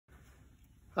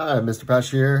Hi, Mr.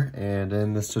 Pash here, and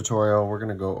in this tutorial we're going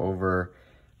to go over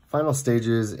final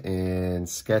stages in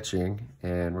sketching,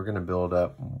 and we're going to build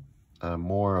up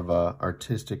more of a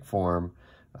artistic form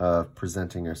of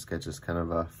presenting our sketches, kind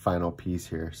of a final piece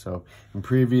here. So in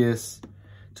previous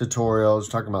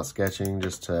tutorials, talking about sketching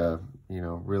just to,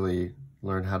 really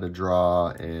learn how to draw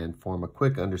and form a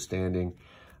quick understanding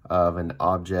of an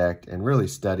object and really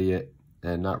study it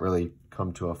and not really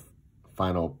come to a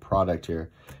final product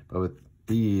here. But with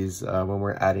these, when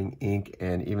we're adding ink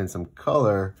and even some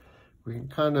color, we can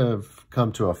kind of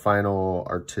come to a final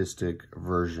artistic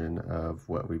version of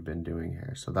what we've been doing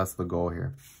here. So that's the goal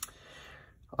here.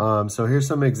 So here's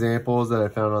some examples that I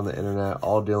found on the internet,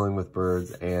 all dealing with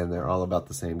birds, and they're all about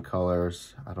the same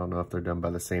colors. I don't know if they're done by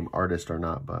the same artist or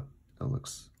not, but it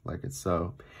looks like it's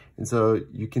so. And so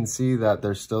you can see that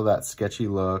there's still that sketchy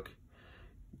look.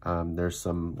 There's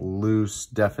some loose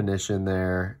definition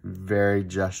there, very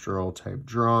gestural type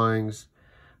drawings.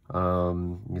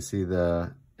 You see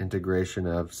the integration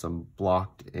of some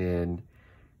blocked in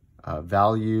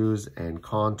values and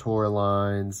contour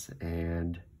lines,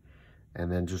 and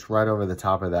then just right over the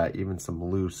top of that, even some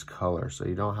loose color. So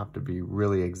you don't have to be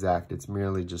really exact. It's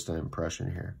merely just an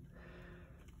impression here.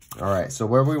 All right, so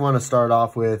where we want to start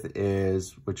off with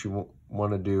is, what you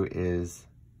want to do is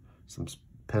some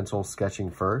pencil sketching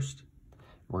first.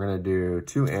 We're going to do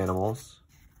two animals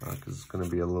because it's going to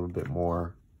be a little bit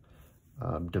more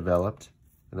developed.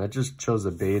 And I just chose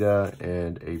a beta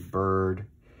and a bird,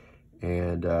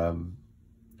 and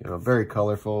very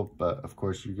colorful, but of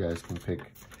course you guys can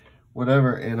pick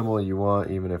whatever animal you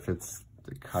want, even if it's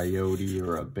a coyote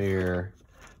or a bear,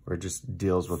 or it just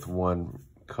deals with one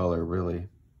color really.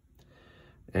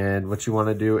 And what you want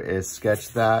to do is sketch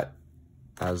that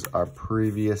as our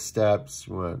previous steps.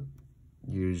 You want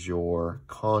to use your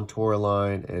contour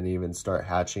line and even start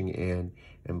hatching in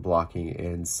and blocking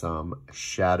in some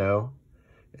shadow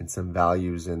and some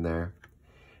values in there.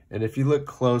 And if you look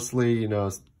closely,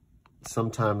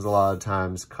 sometimes, a lot of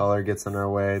times, color gets in our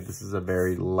way. This is a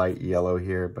very light yellow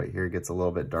here, but here it gets a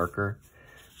little bit darker.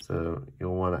 So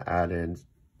you'll want to add in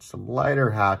some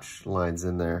lighter hatch lines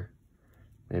in there,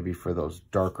 maybe for those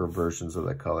darker versions of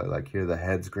the color. Like here the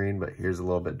head's green, but here's a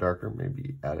little bit darker.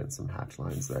 Maybe add in some hatch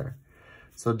lines there.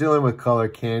 So dealing with color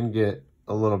can get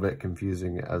a little bit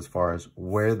confusing as far as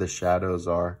where the shadows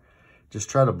are. Just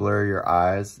try to blur your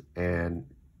eyes and,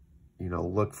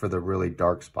 look for the really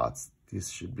dark spots.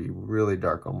 These should be really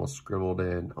dark, almost scribbled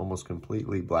in, almost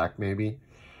completely black maybe.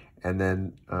 And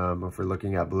then if we're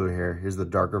looking at blue here, here's the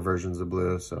darker versions of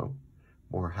blue. So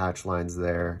more hatch lines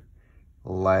there,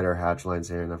 lighter hatch lines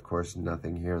here, and of course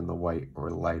nothing here in the white or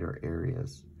lighter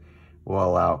areas. We'll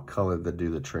allow color to do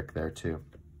the trick there too.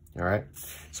 All right,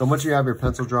 so once you have your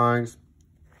pencil drawings,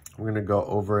 we're gonna go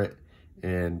over it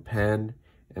in pen,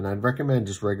 and I'd recommend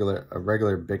just a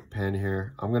regular big pen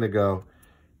here. I'm gonna go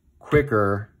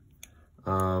quicker.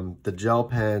 The gel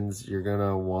pens you're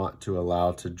gonna want to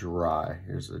allow to dry.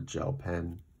 Here's a gel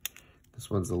pen. This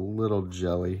one's a little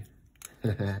jelly.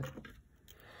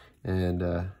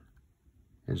 And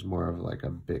here's more of like a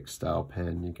Bic style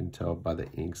pen. You can tell by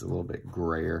the ink's a little bit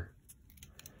grayer.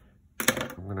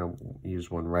 I'm gonna use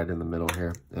one right in the middle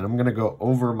here. And I'm gonna go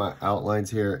over my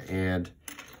outlines here and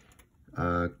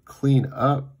clean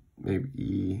up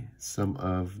maybe some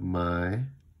of my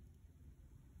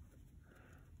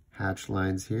hatch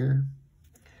lines here.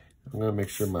 I'm gonna make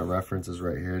sure my reference is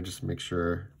right here, just make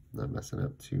sure I'm not messing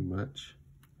up too much.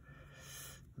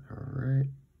 All right,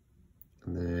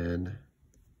 and then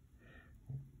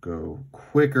go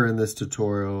quicker in this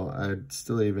tutorial. I'd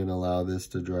still even allow this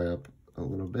to dry up a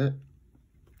little bit.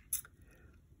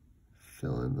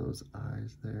 Fill in those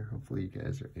eyes there. Hopefully you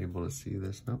guys are able to see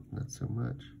this. Nope, not so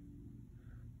much.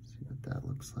 See what that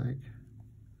looks like.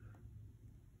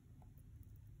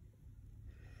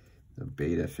 The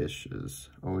beta fish has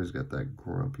always got that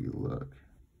grumpy look.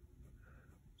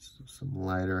 So some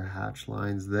lighter hatch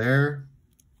lines there.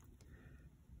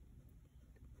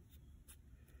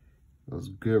 Those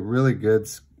good, really good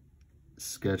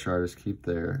sketch artists keep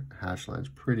their hatch lines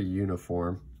pretty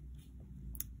uniform,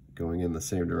 going in the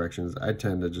same directions. I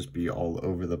tend to just be all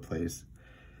over the place.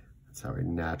 That's how I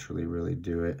naturally really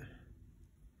do it.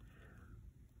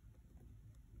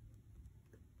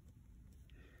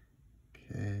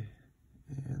 Okay.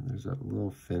 And there's a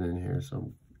little fin in here, so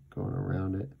I'm going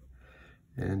around it.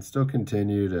 And still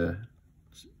continue to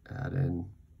add in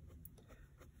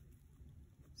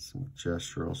some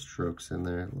gestural strokes in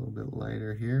there, a little bit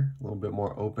lighter here, a little bit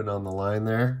more open on the line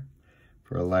there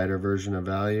for a lighter version of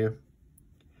value.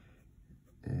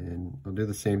 And I'll do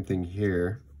the same thing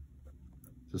here,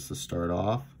 just to start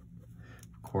off.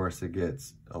 Of course, it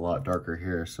gets a lot darker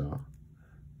here, so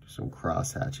do some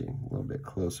cross hatching a little bit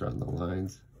closer on the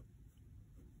lines.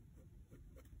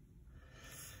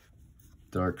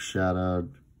 Dark shadow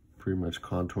pretty much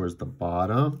contours the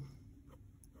bottom.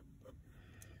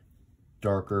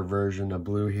 Darker version of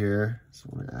blue here, so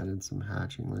I'm gonna add in some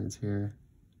hatching lines here.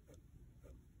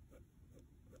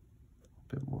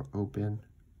 A bit more open.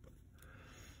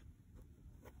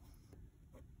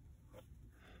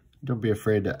 Don't be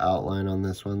afraid to outline on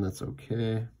this one, that's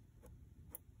okay.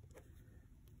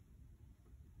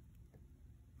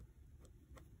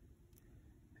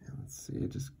 And let's see,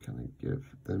 just kind of give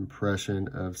the impression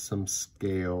of some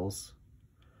scales,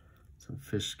 some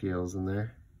fish scales in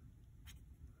there.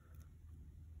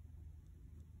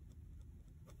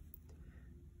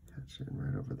 Hatch in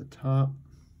right over the top,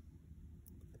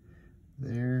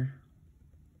 there.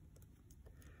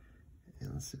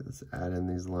 And let's see, let's add in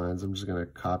these lines. I'm just gonna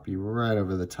copy right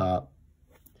over the top.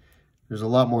 There's a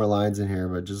lot more lines in here,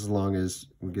 but just as long as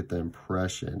we get the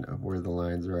impression of where the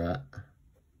lines are at.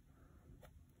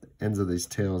 The ends of these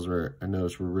tails were, I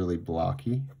noticed, were really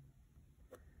blocky.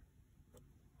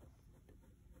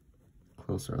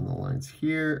 Closer on the lines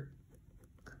here.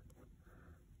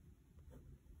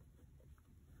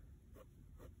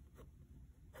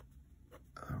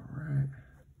 All right.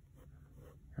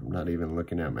 I'm not even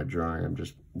looking at my drawing, I'm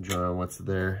just drawing what's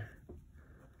there.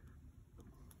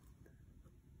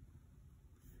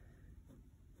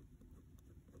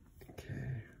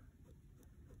 Okay.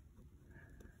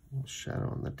 A little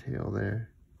shadow on the tail there.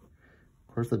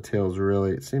 Of course the tail's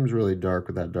really, it seems really dark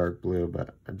with that dark blue,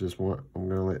 but I'm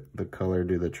gonna let the color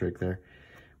do the trick there.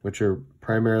 What you're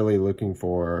primarily looking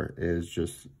for is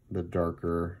just the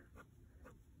darker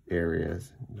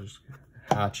areas. Just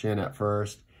hatch in at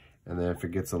first. And then if it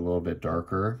gets a little bit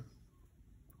darker,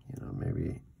 you know,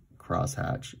 maybe cross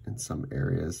hatch in some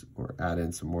areas or add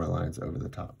in some more lines over the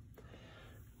top.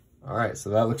 All right,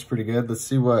 so that looks pretty good. Let's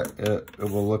see what it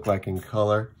will look like in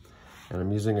color. And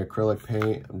I'm using acrylic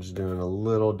paint. I'm just doing a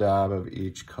little dab of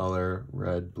each color,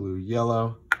 red, blue,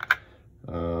 yellow,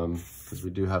 because we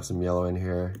do have some yellow in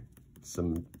here.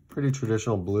 Some pretty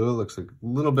traditional blue. It looks like a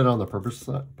little bit on the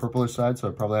purplish side, so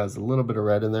it probably has a little bit of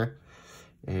red in there.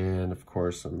 And of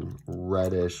course some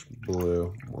reddish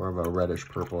blue, more of a reddish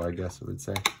purple, I guess I would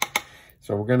say.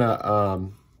 So we're gonna,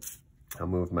 I'll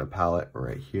move my palette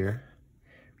right here.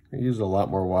 I'm gonna use a lot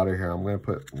more water here. I'm gonna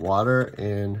put water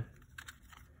in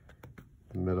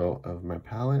the middle of my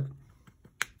palette.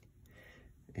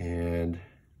 And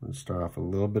I'm gonna start off with a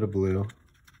little bit of blue.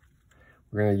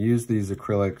 We're gonna use these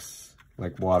acrylics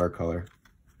like watercolor.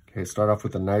 Okay, start off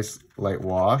with a nice light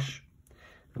wash.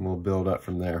 And we'll build up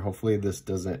from there. Hopefully this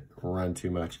doesn't run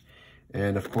too much.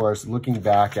 And of course, looking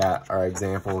back at our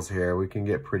examples here, we can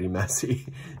get pretty messy.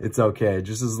 It's okay,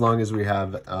 just as long as we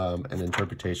have an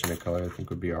interpretation of color, I think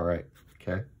would be all right,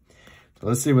 okay? So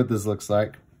let's see what this looks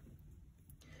like.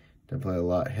 Definitely a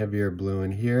lot heavier blue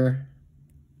in here.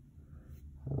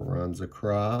 Runs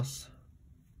across.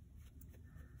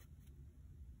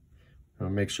 I'll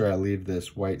make sure I leave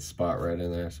this white spot right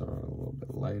in there, so I'm a little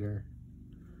bit lighter.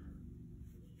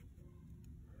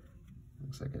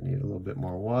 Looks like I need a little bit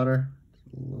more water,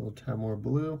 a little tad more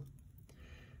blue.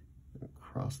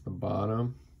 Across the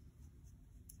bottom.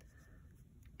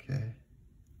 Okay.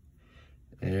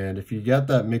 And if you got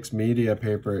that mixed media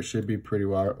paper, it should be pretty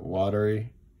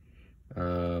watery.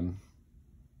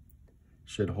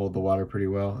 Should hold the water pretty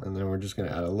well. And then we're just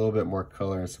gonna add a little bit more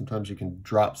color. Sometimes you can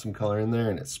drop some color in there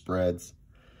and it spreads.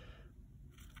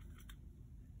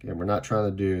 Again, we're not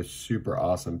trying to do super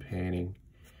awesome painting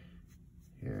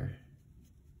here.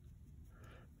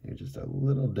 Just a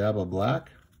little dab of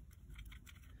black,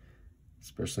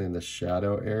 especially in the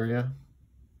shadow area.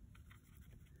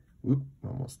 Oop,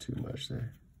 almost too much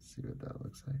there. Let's see what that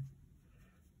looks like.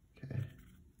 Okay.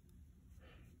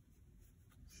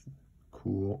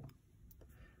 Cool.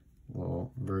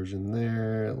 Little version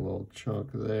there, a little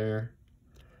chunk there.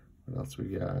 What else we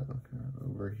got? Okay,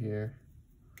 over here.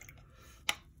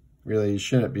 Really, you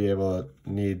shouldn't be able to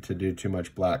need to do too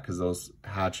much black because those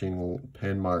hatching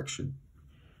pen marks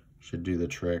should do the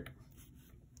trick.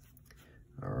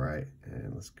 All right,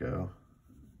 and let's go.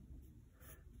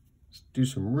 Let's do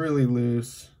some really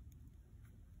loose.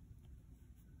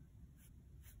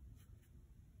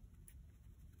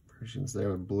 Versions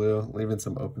there with blue, leaving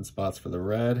some open spots for the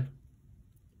red.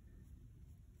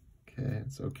 Okay,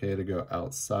 it's okay to go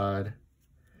outside.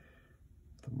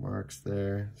 The marks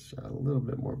there, shot a little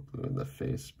bit more blue in the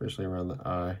face, especially around the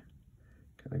eye.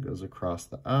 Kind of goes across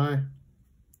the eye.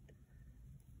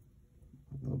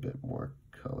 A little bit more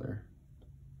color.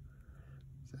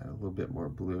 Let's add a little bit more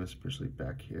blue, especially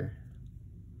back here.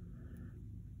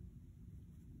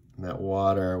 And that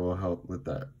water will help with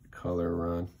that color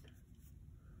run.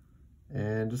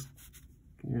 And just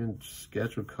even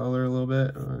sketch with color a little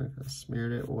bit. I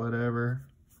smeared it, whatever.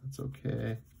 That's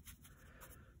okay.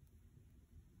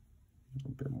 A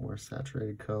little bit more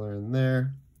saturated color in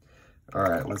there. All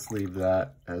right, let's leave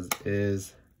that as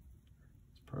is.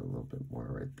 Let's put a little bit more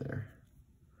right there.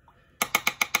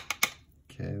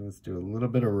 Okay, let's do a little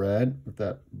bit of red with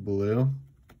that blue.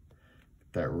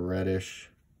 That reddish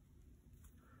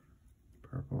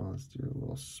purple. Let's do a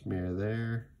little smear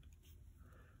there.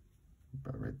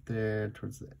 About right there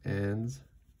towards the ends.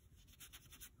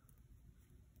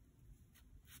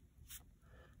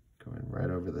 Going right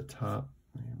over the top.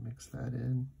 Mix that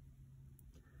in.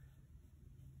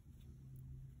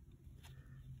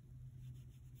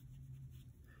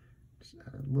 Just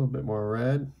add a little bit more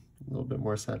red, a little bit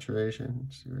more saturation.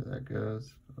 See where that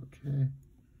goes. Okay.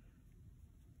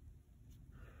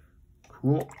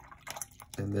 Cool.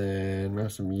 And then we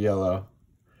have some yellow.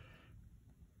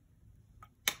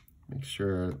 Make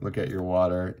sure, look at your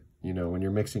water. You know, when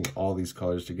you're mixing all these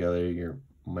colors together, you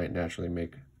might naturally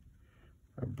make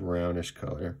a brownish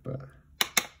color, but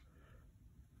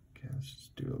okay, let's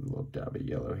just do a little dab of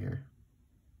yellow here.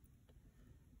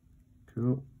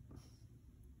 Cool.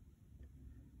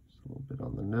 Just a little bit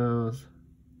on the nose.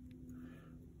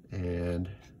 And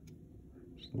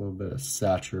just a little bit of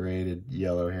saturated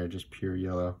yellow here, just pure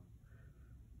yellow.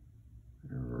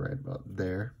 Right about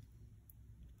there.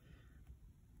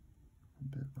 A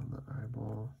bit on the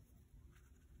eyeball.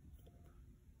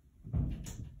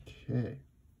 Okay.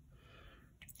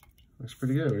 Looks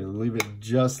pretty good. We're gonna leave it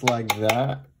just like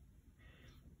that.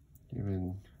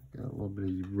 Even got a little bit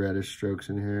of reddish strokes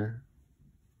in here.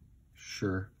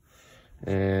 Sure.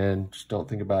 And just don't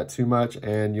think about it too much.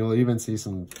 And you'll even see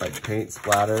some like paint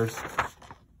splatters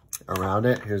around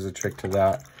it. Here's a trick to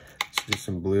that. Let's do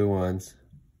some blue ones.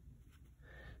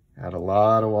 Add a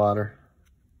lot of water.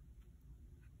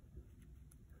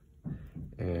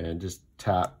 And just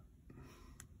tap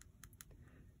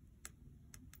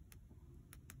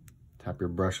your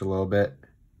brush a little bit.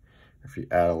 If you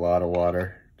add a lot of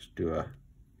water, just do a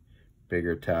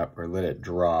bigger tap or let it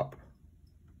drop.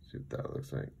 See what that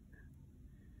looks like.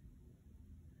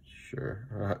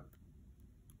 Sure.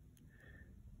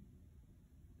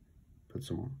 Put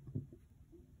some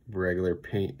regular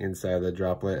paint inside the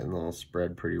droplet and it'll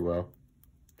spread pretty well.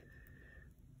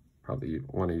 Probably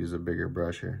want to use a bigger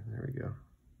brush here. There we go.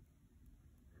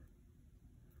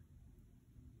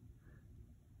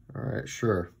 All right,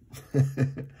 sure.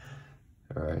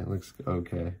 All right, looks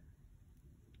okay.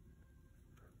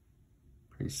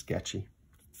 Pretty sketchy.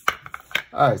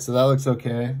 All right, so that looks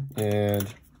okay.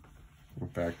 And in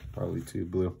fact, probably too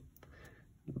blue.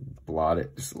 Blot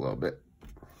it just a little bit.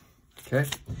 Okay,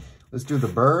 let's do the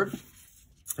bird.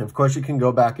 And of course, you can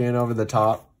go back in over the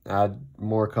top, add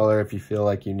more color if you feel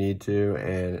like you need to,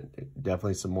 and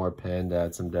definitely some more pen to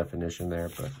add some definition there.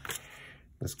 But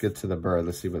let's get to the bird.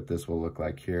 Let's see what this will look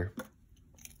like here.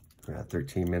 We're at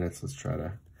 13 minutes. Let's try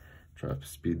to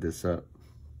speed this up.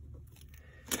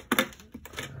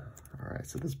 All right,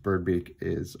 so this bird beak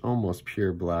is almost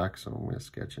pure black, so I'm going to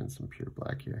sketch in some pure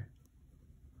black here,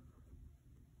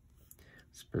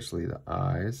 especially the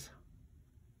eyes.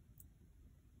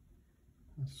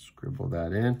 Let's scribble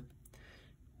that in.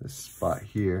 This spot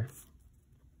here.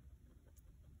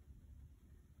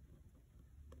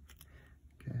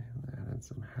 Okay, add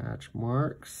some hatch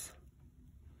marks.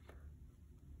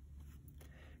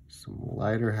 Some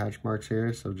lighter hatch marks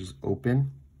here, so just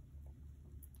open.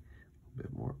 A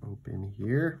bit more open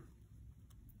here.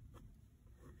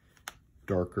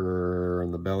 Darker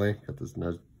on the belly. Got this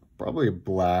nose, probably a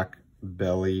black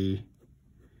belly.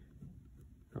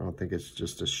 I don't think it's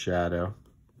just a shadow.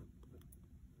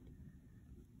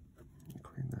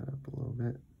 Clean that up a little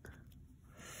bit.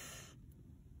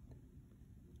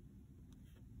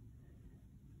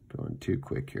 Going too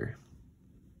quick here.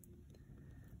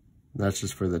 That's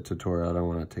just for the tutorial. I don't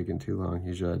want to take it too long.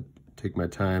 Usually I take my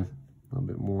time a little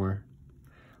bit more.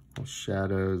 Little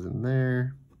shadows in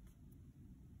there.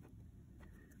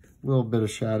 A little bit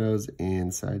of shadows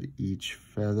inside each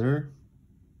feather.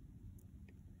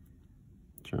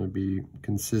 Trying to be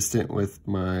consistent with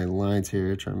my lines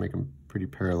here, trying to make them pretty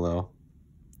parallel.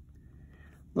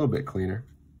 A little bit cleaner.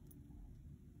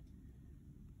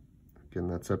 Again,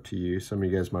 that's up to you. Some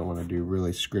of you guys might want to do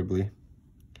really scribbly.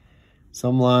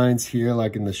 Some lines here,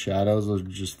 like in the shadows, those are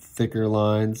just thicker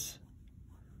lines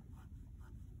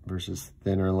versus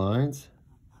thinner lines.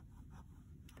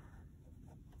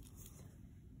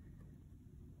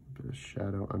 A bit of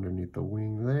shadow underneath the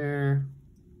wing there.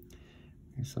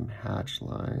 Some hatch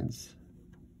lines.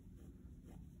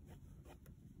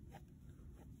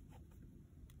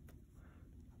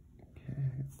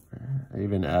 I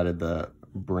even added the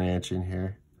branch in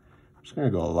here. I'm just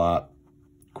gonna go a lot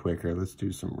quicker. Let's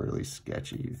do some really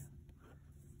sketchy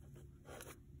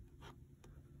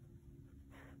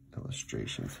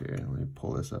illustrations here. Let me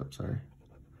pull this up, sorry.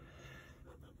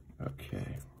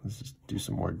 Okay, let's just do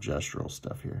some more gestural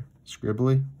stuff here.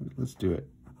 Scribbly, let's do it.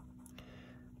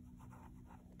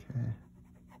 Okay.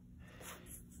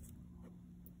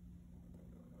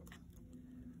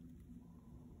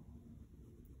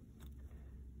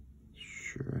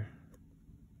 Sure.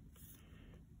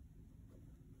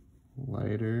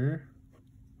 Lighter.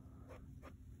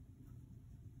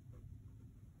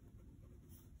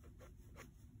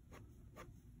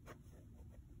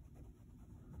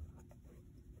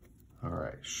 All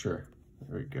right, sure.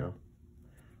 There we go. A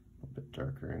little bit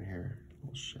darker in here, a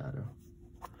little shadow.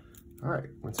 All right,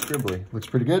 what's scribbly? Looks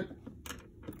pretty good.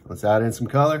 Let's add in some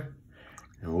color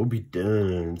and we'll be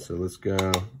done. So let's go.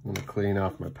 I'm gonna clean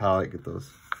off my palette, get those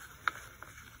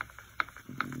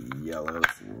yellows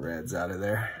and reds out of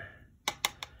there.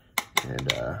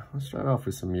 And let's start off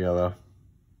with some yellow.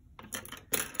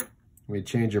 We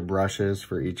change your brushes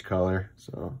for each color.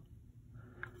 So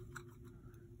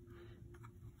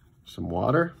some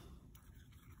water.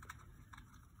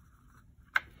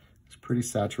 It's pretty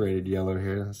saturated yellow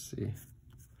here. Let's see.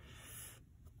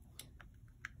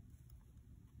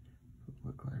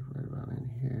 Look like right about in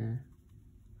here.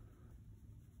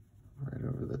 Right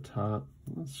over the top.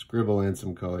 Let's scribble in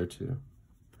some color too.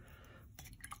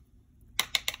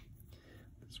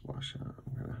 Let's wash out.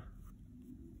 I'm gonna.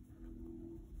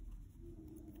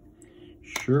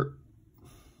 Sure.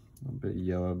 A little bit of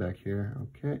yellow back here.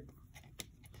 Okay.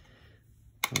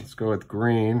 Let's go with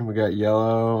green. We got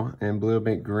yellow and blue,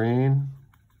 make green.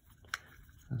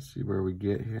 Let's see where we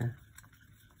get here.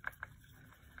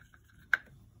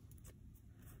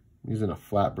 I'm using a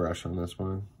flat brush on this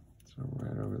one. So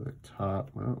right over the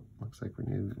top. Well, looks like we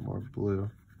need more blue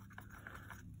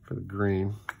for the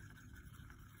green.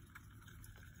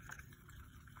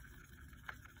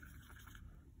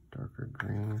 Darker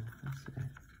green. Let's see.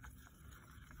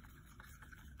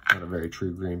 Not a very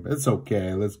true green, but it's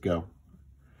okay. Let's go.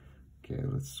 Okay,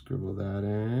 let's scribble that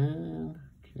in.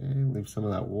 Okay, leave some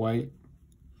of that white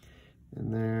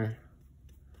in there.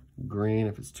 Green,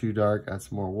 if it's too dark, add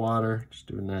some more water. Just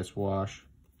do a nice wash.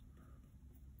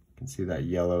 You can see that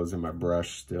yellow is in my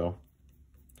brush still.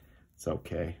 It's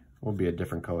okay. We'll be a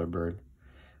different color bird.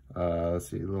 Let's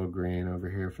see, a little green over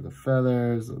here for the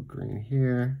feathers, a little green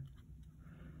here.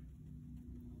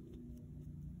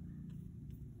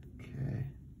 Okay.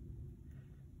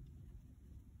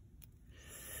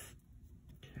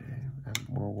 Add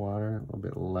more water, a little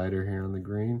bit lighter here on the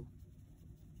green.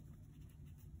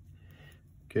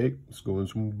 Okay, let's go in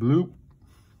some blue.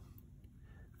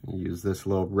 Use this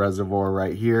little reservoir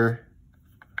right here.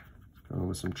 Let's go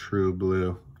with some true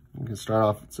blue. You can start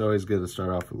off, it's always good to start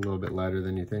off a little bit lighter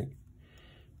than you think.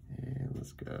 And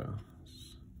let's go.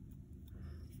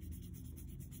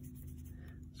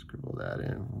 Scribble that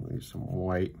in, we'll leave some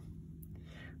white.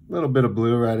 A little bit of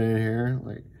blue right in here,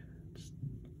 like just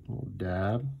a little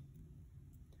dab.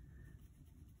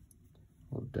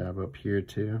 A little dab up here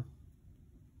too.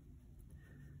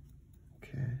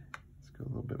 Okay, let's go a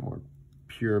little bit more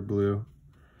pure blue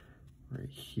right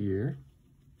here.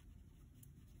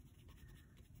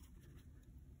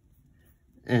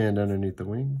 And underneath the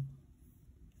wing.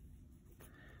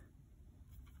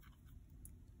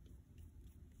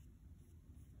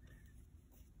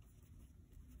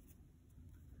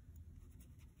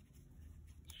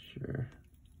 Sure.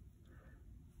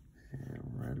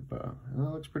 And right above. Oh,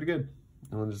 that looks pretty good.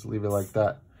 And we'll just leave it like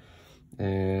that.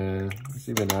 And let's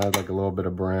even add like a little bit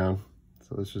of brown.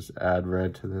 So let's just add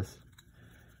red to this.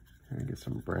 And get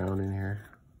some brown in here.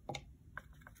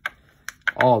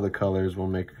 All the colors will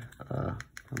make a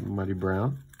muddy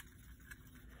brown.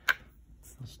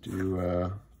 Let's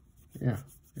do, yeah,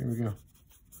 here we go.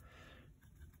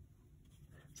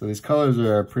 So these colors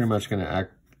are pretty much gonna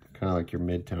act kind of like your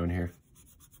mid-tone here.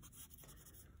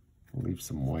 Leave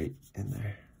some white in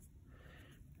there.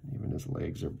 Even his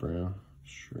legs are brown,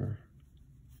 sure.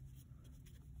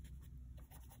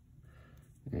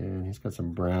 And he's got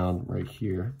some brown right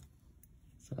here.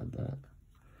 Let's add that.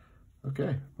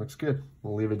 Okay, looks good.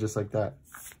 We'll leave it just like that.